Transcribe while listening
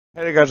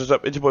Hey guys, what's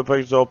up? It's your boy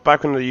Pokestore,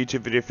 back on the YouTube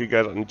video for you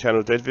guys on the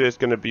channel. Today's video is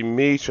going to be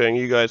me showing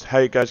you guys how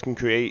you guys can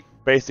create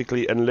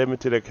basically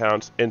unlimited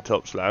accounts in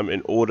Top Slam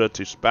in order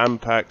to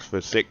spam packs for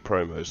sick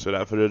promos. So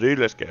without further ado,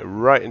 let's get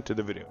right into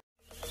the video.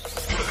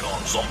 Click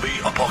on Zombie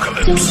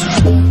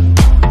Apocalypse.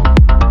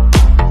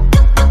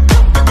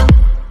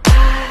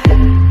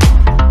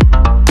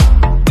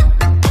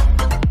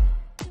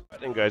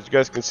 Guys, you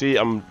guys can see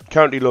I'm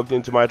currently logged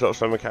into my Top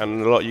Slam account,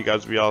 and a lot of you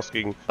guys will be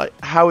asking, like,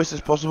 how is this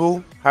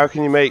possible? How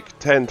can you make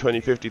 10, 20,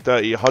 50,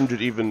 30,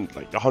 100, even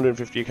like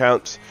 150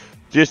 accounts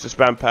just to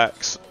spam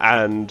packs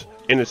and,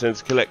 in a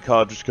sense, collect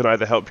cards which can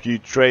either help you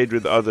trade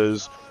with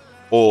others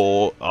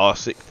or are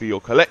sick for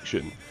your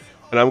collection?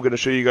 And I'm going to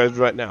show you guys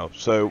right now.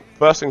 So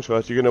first things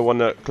first, you're going to want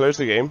to close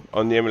the game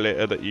on the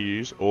emulator that you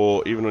use,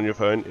 or even on your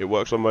phone. It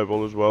works on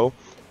mobile as well.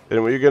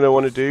 Then what you're going to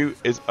want to do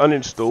is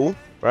uninstall,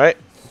 right?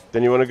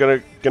 Then you're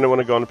gonna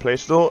want to go on the Play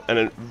Store and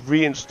then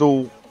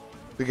reinstall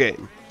the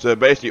game. So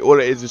basically all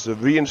it is a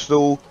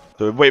reinstall.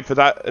 So wait for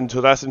that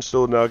until that's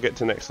installed, and I'll get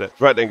to the next step.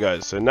 Right then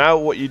guys, so now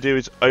what you do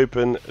is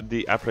open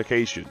the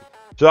application.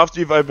 So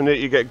after you've opened it,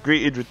 you get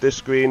greeted with this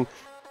screen.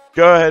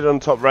 Go ahead on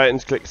top right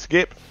and click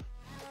skip.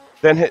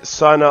 Then hit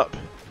sign up.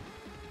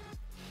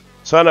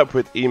 Sign up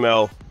with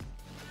email.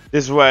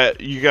 This is where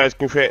you guys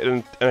can create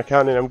an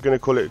account, and I'm going to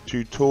call it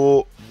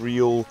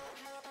Tutorial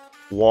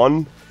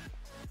 1.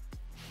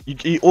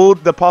 All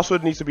the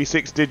password needs to be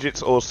 6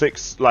 digits or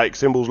 6 like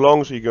symbols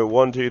long, so you go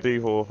 1, 2, 3,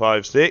 4,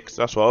 5, 6.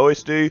 That's what I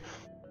always do.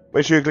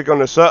 Make sure you click on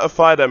the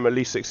certified. I'm at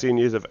least 16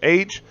 years of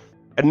age.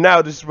 And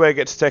now this is where it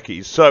gets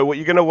techies. So what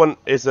you're gonna want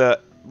is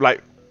a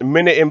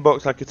minute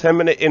inbox, like a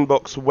 10-minute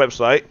inbox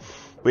website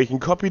where you can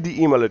copy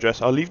the email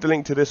address. I'll leave the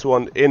link to this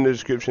one in the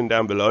description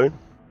down below.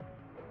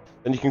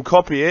 And you can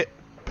copy it,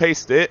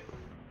 paste it,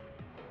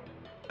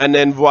 and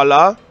then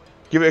voila,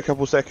 give it a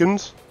couple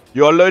seconds.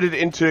 You're loaded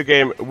into a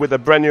game with a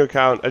brand new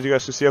account. As you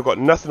guys can see, I've got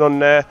nothing on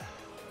there.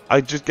 I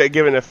just get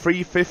given a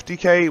free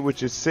 50k,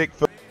 which is sick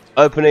for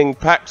opening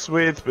packs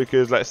with,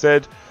 because like I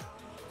said,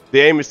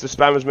 the aim is to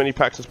spam as many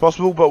packs as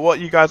possible. But what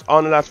you guys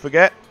aren't allowed to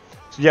forget,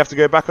 so you have to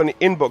go back on the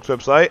inbox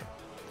website,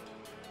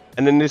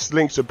 and then this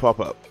link should pop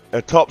up,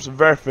 a Topps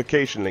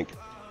verification link.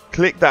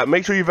 Click that,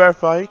 make sure you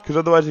verify, because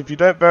otherwise if you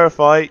don't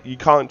verify, you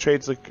can't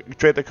trade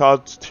the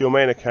cards to your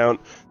main account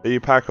that you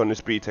pack on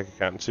this BTech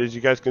account. So as you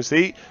guys can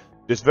see,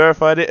 just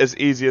verified it, as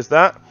easy as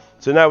that.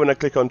 So now when I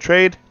click on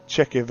trade,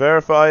 check it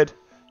verified,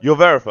 you're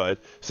verified.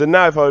 So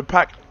now if I would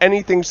pack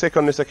anything sick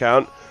on this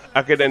account,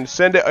 I could then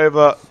send it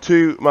over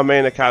to my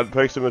main account,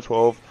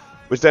 Pokestore12,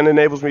 which then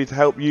enables me to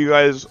help you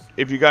guys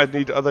if you guys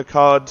need other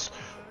cards,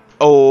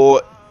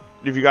 or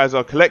if you guys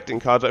are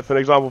collecting cards. Like for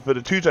example, for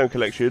the two-tone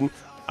collection,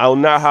 I'll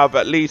now have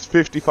at least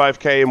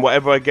 55k in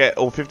whatever I get,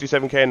 or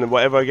 57k in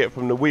whatever I get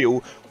from the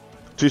wheel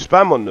to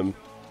spam on them.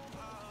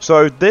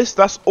 So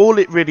that's all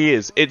it really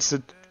is. It's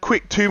a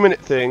quick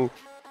 2-minute thing,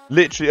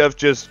 literally, of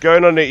just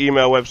going on the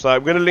email website.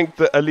 I'm going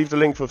to leave the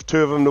link for 2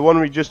 of them. The one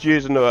we just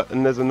used,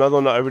 and there's another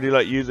one that I really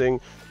like using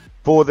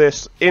for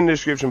this in the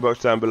description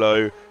box down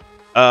below.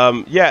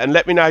 Yeah, and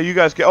let me know how you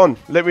guys get on.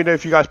 Let me know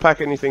if you guys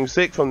pack anything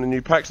sick from the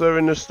new packs that are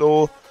in the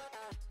store.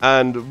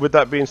 And with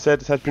that being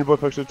said, this has been your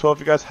boy Pokestore12. If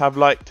you guys have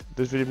liked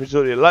this video, please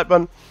hit the like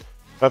button.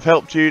 If I've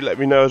helped you, let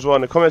me know as well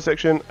in the comment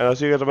section, and I'll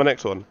see you guys on my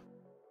next one.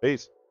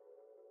 Peace.